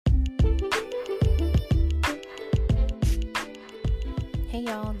Hey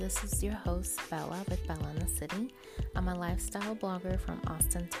y'all, this is your host Bella with Bella in the City. I'm a lifestyle blogger from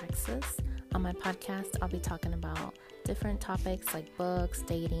Austin, Texas. On my podcast, I'll be talking about different topics like books,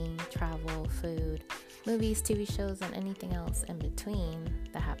 dating, travel, food, movies, TV shows, and anything else in between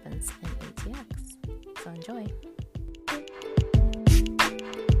that happens in ATX. So enjoy.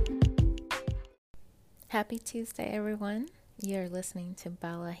 Happy Tuesday, everyone. You're listening to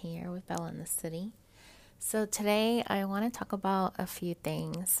Bella here with Bella in the City. So today I want to talk about a few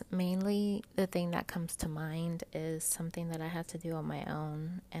things. Mainly the thing that comes to mind is something that I had to do on my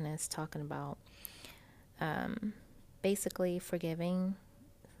own, and it's talking about basically forgiveness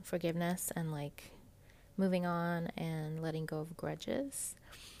and like moving on and letting go of grudges.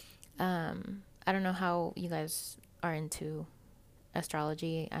 I don't know how you guys are into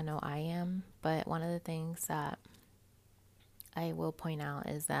astrology. I know I am, but one of the things that I will point out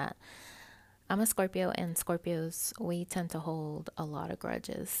is that I'm a Scorpio, and Scorpios, we tend to hold a lot of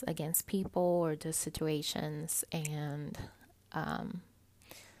grudges against people or just situations, and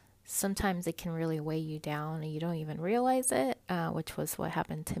sometimes it can really weigh you down and you don't even realize it, which was what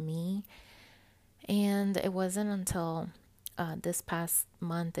happened to me. And it wasn't until this past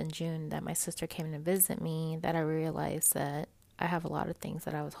month in June that my sister came to visit me that I realized that I have a lot of things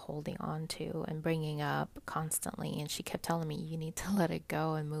that I was holding on to and bringing up constantly, and she kept telling me, you need to let it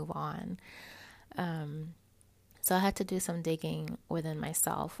go and move on. So I had to do some digging within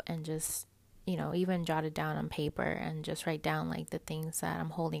myself and just, even jot it down on paper and just write down like the things that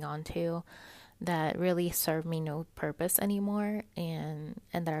I'm holding on to that really serve me no purpose anymore and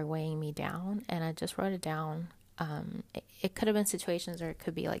that are weighing me down. And I just wrote it down. It could have been situations, or it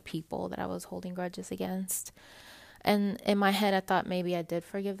could be like people that I was holding grudges against. And in my head, I thought maybe I did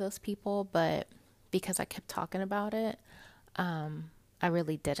forgive those people, but because I kept talking about it, I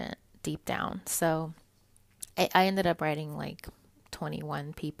really didn't deep down. So I ended up writing like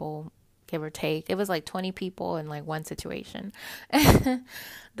 21 people, give or take. It was like 20 people in like one situation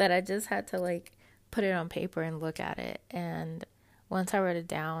that I just had to like put it on paper and look at it. And once I wrote it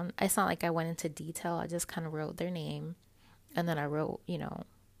down, it's not like I went into detail. I just kind of wrote their name, and then I wrote,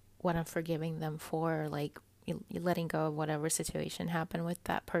 what I'm forgiving them for, like letting go of whatever situation happened with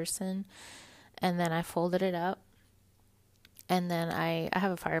that person. And then I folded it up. And then I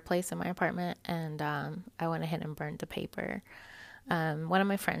have a fireplace in my apartment, and I went ahead and burned the paper. One of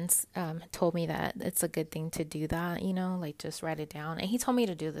my friends told me that it's a good thing to do that, like just write it down. And he told me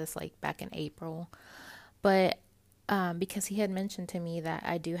to do this like back in April. But because he had mentioned to me that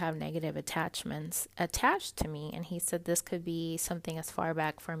I do have negative attachments attached to me, and he said this could be something as far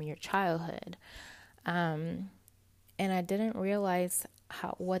back from your childhood. And I didn't realize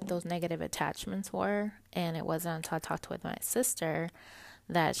what those negative attachments were, and it wasn't until I talked with my sister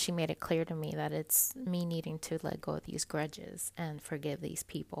that she made it clear to me that it's me needing to let go of these grudges and forgive these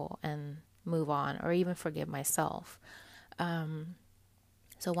people and move on, or even forgive myself.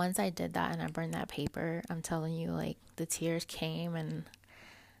 So once I did that and I burned that paper, I'm telling you, like the tears came, and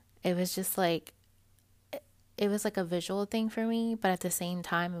it was just like, it was like a visual thing for me, but at the same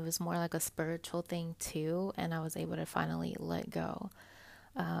time, it was more like a spiritual thing too. And I was able to finally let go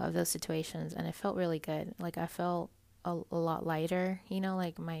of those situations, and it felt really good. Like I felt a lot lighter,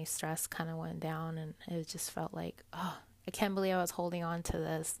 like my stress kind of went down, and it just felt like, oh, I can't believe I was holding on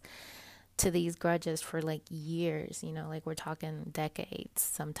to these grudges for like years, like we're talking decades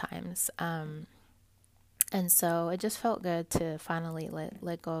sometimes. And so it just felt good to finally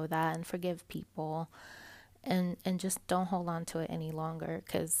let go of that and forgive people, and just don't hold on to it any longer,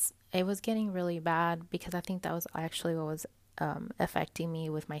 because it was getting really bad, because I think that was actually what was affecting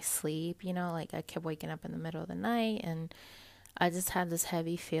me with my sleep. Like I kept waking up in the middle of the night, and I just had this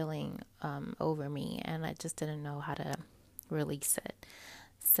heavy feeling over me, and I just didn't know how to release it.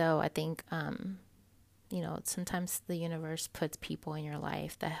 So I think sometimes the universe puts people in your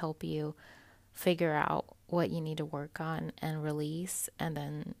life that help you figure out what you need to work on and release, and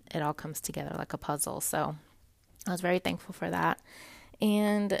then it all comes together like a puzzle. So I was very thankful for that.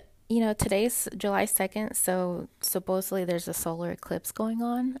 And today's July 2nd, so supposedly there's a solar eclipse going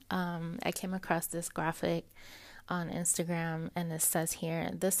on. I came across this graphic on Instagram, and it says here,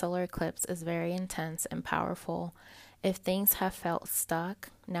 the solar eclipse is very intense and powerful. If things have felt stuck,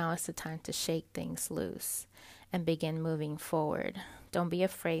 now is the time to shake things loose and begin moving forward. Don't be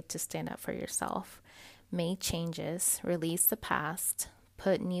afraid to stand up for yourself. Make changes, release the past,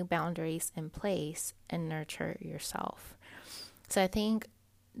 put new boundaries in place, and nurture yourself. So I think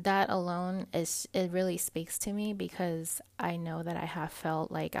that alone it really speaks to me, because I know that I have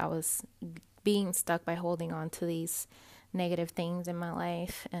felt like I was being stuck by holding on to these negative things in my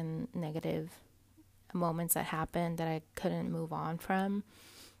life and negative moments that happened that I couldn't move on from,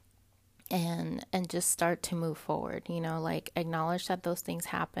 and just start to move forward, like acknowledge that those things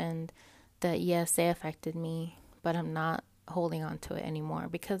happened, that yes, they affected me, but I'm not holding on to it anymore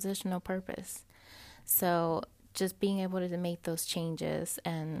because there's no purpose. So just being able to make those changes,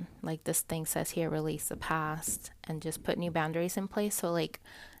 and like this thing says here, release the past and just put new boundaries in place. So like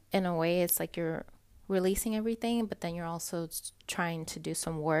in a way it's like you're releasing everything, but then you're also trying to do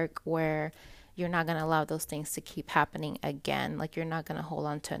some work where you're not going to allow those things to keep happening again. Like you're not going to hold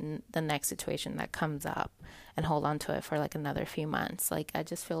on to the next situation that comes up and hold on to it for like another few months. Like I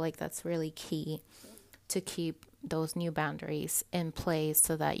just feel like that's really key, to keep those new boundaries in place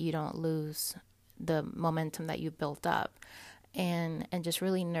so that you don't lose the momentum that you built up, and just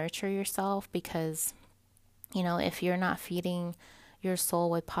really nurture yourself, because if you're not feeding your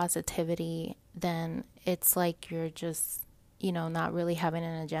soul with positivity, then it's like you're just not really having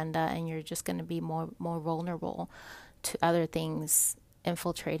an agenda, and you're just going to be more vulnerable to other things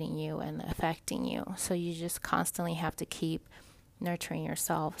infiltrating you and affecting you. So you just constantly have to keep nurturing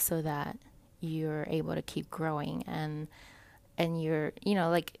yourself so that you're able to keep growing, and you're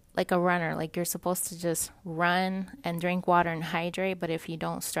like a runner. Like you're supposed to just run and drink water and hydrate, but if you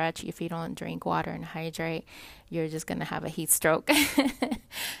don't stretch, if you don't drink water and hydrate, you're just going to have a heat stroke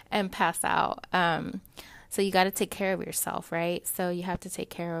and pass out. So you got to take care of yourself, right? So you have to take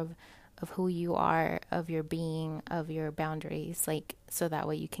care of who you are, of your being, of your boundaries, like so that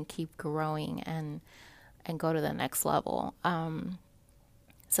way you can keep growing and go to the next level.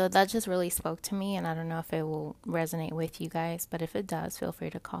 So that just really spoke to me, and I don't know if it will resonate with you guys, but if it does, feel free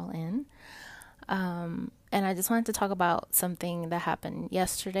to call in. And I just wanted to talk about something that happened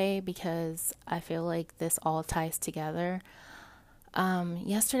yesterday, because I feel like this all ties together.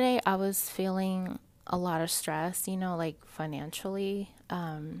 Yesterday I was feeling a lot of stress, like financially,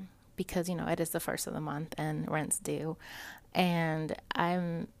 because, it is the first of the month and rent's due. And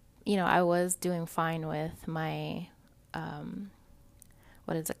I was doing fine with my,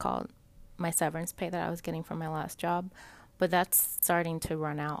 what is it called? My severance pay that I was getting from my last job, but that's starting to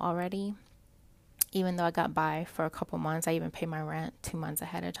run out already. Even though I got by for a couple months, I even pay my rent 2 months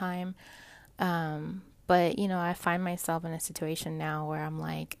ahead of time. But, I find myself in a situation now where I'm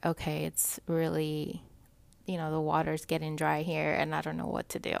like, okay, it's really, the water's getting dry here and I don't know what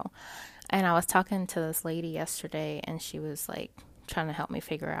to do. And I was talking to this lady yesterday, and she was like trying to help me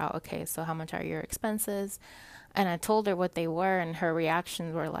figure out, okay, so how much are your expenses? And I told her what they were, and her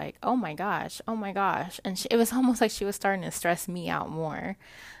reactions were like, oh my gosh, oh my gosh. And it was almost like she was starting to stress me out more.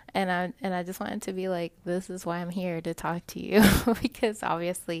 And I just wanted to be like, this is why I'm here, to talk to you, because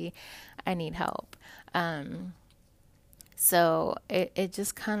obviously I need help. So it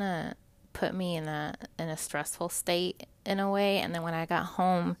just kind of put me in a stressful state in a way. And then when I got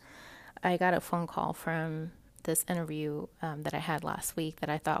home, I got a phone call from this interview that I had last week that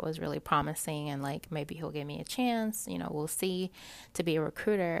I thought was really promising, and like maybe he'll give me a chance, we'll see, to be a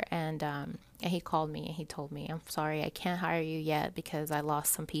recruiter. And he called me and he told me, I'm sorry, I can't hire you yet because I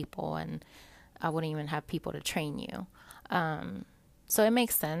lost some people and I wouldn't even have people to train you. So it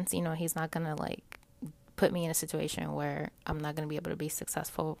makes sense, he's not gonna like put me in a situation where I'm not gonna be able to be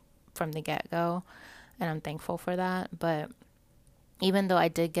successful from the get-go, and I'm thankful for that. But even though I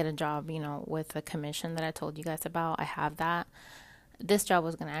did get a job, with the commission that I told you guys about, I have that. This job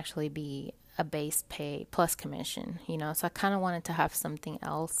was going to actually be a base pay plus commission, so I kind of wanted to have something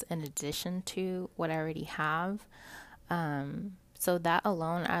else in addition to what I already have. So that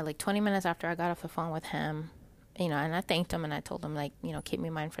alone, I like 20 minutes after I got off the phone with him, and I thanked him and I told him like, keep me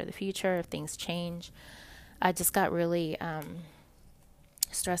in mind for the future if things change. I just got really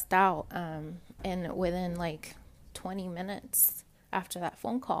stressed out. And within like 20 minutes after that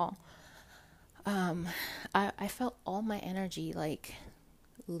phone call, I felt all my energy like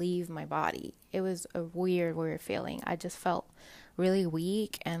leave my body. It was a weird feeling. I just felt really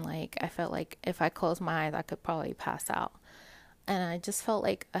weak, and like I felt like if I closed my eyes I could probably pass out. And I just felt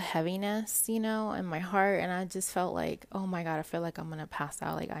like a heaviness, in my heart, and I just felt like, oh my God, I feel like I'm gonna pass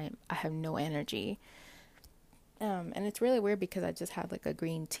out. Like I have no energy. And it's really weird because I just had like a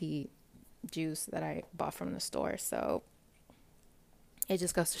green tea juice that I bought from the store. So it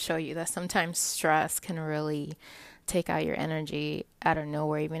just goes to show you that sometimes stress can really take out your energy out of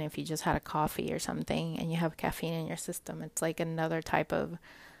nowhere, even if you just had a coffee or something and you have caffeine in your system. It's like another type of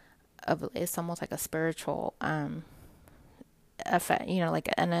it's almost like a spiritual effect, like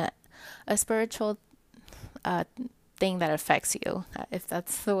a spiritual thing that affects you, if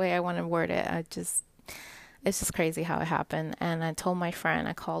that's the way I want to word it. It's just crazy how it happened. And I told my friend,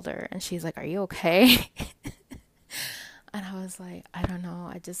 I called her, and she's like, are you okay? And I was like, I don't know.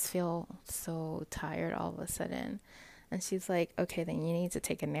 I just feel so tired all of a sudden. And she's like, okay, then you need to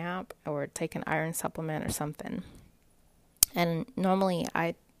take a nap or take an iron supplement or something. And normally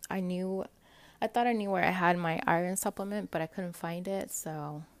I thought I knew where I had my iron supplement, but I couldn't find it.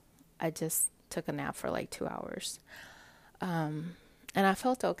 So I just took a nap for like 2 hours. And I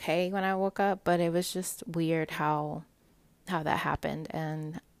felt okay when I woke up, but it was just weird how that happened.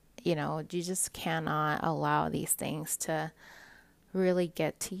 And, you just cannot allow these things to really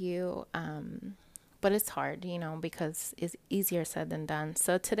get to you. But it's hard, because it's easier said than done.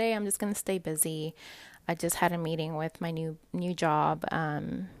 So today I'm just going to stay busy. I just had a meeting with my new job.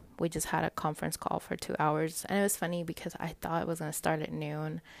 We just had a conference call for 2 hours, and it was funny because I thought it was going to start at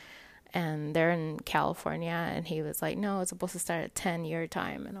noon, and they're in California, and he was like, no, it's supposed to start at 10 your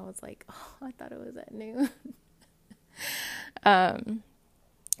time. And I was like, oh, I thought it was at noon.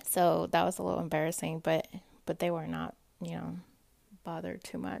 So that was a little embarrassing, but they were not, bothered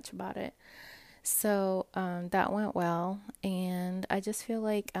too much about it. So that went well, and I just feel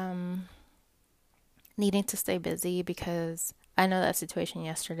like needing to stay busy because I know that situation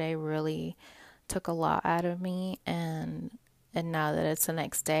yesterday really took a lot out of me, and now that it's the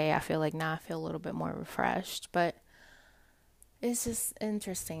next day, I feel like now I feel a little bit more refreshed. But it's just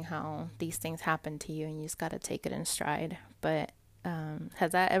interesting how these things happen to you, and you just got to take it in stride. But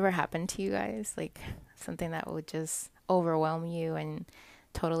has that ever happened to you guys? Like something that would just overwhelm you and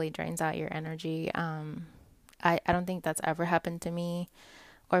totally drains out your energy? I don't think that's ever happened to me,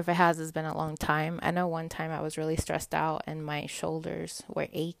 or if it has, it's been a long time. I know one time I was really stressed out and my shoulders were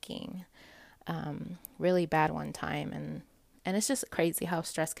aching really bad one time, and it's just crazy how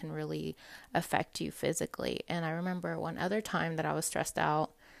stress can really affect you physically. And I remember one other time that I was stressed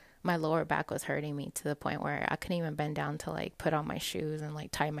out, my lower back was hurting me to the point where I couldn't even bend down to like put on my shoes and like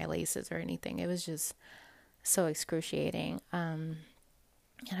tie my laces or anything. It was just so excruciating. And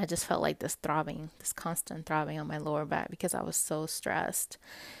I just felt like this throbbing, this constant throbbing on my lower back because I was so stressed.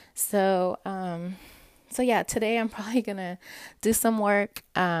 So, so yeah, today I'm probably gonna do some work,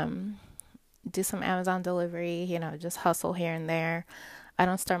 do some Amazon delivery, just hustle here and there. I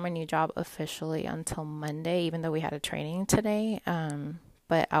don't start my new job officially until Monday, even though we had a training today.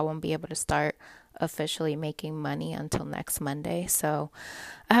 But I won't be able to start officially making money until next Monday. So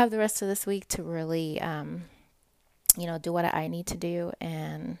I have the rest of this week to really, do what I need to do.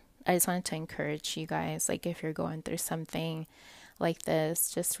 And I just wanted to encourage you guys, like if you're going through something like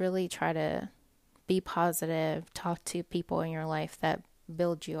this, just really try to be positive, talk to people in your life that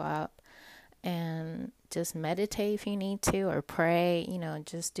build you up, and just meditate if you need to, or pray,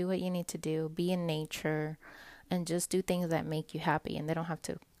 just do what you need to do, be in nature, and just do things that make you happy, and they don't have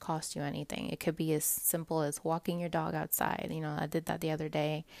to cost you anything. It could be as simple as walking your dog outside. I did that the other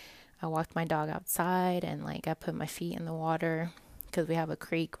day. I walked my dog outside, and like I put my feet in the water because we have a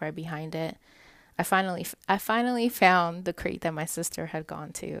creek right behind it. I finally found the creek that my sister had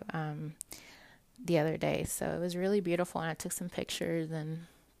gone to the other day. So it was really beautiful, and I took some pictures, and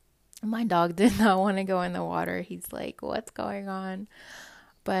my dog did not want to go in the water. He's like, "What's going on?"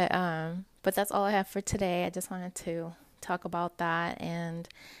 But that's all I have for today. I just wanted to talk about that, and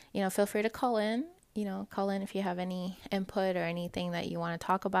feel free to call in. Call in if you have any input or anything that you want to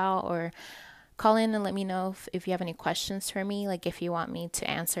talk about, or call in and let me know if you have any questions for me, like if you want me to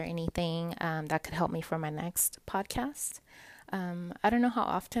answer anything that could help me for my next podcast. I don't know how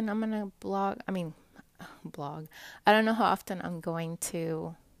often I'm going to blog. I don't know how often I'm going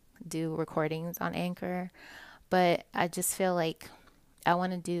to do recordings on Anchor, but I just feel like I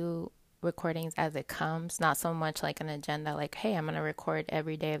want to do recordings as it comes, not so much like an agenda, like, hey, I'm going to record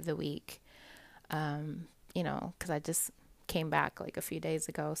every day of the week, because I just came back like a few days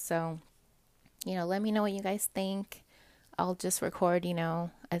ago. So, let me know what you guys think. I'll just record,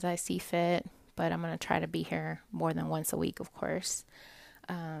 as I see fit, but I'm going to try to be here more than once a week, of course.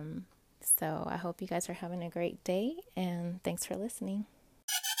 So I hope you guys are having a great day, and thanks for listening.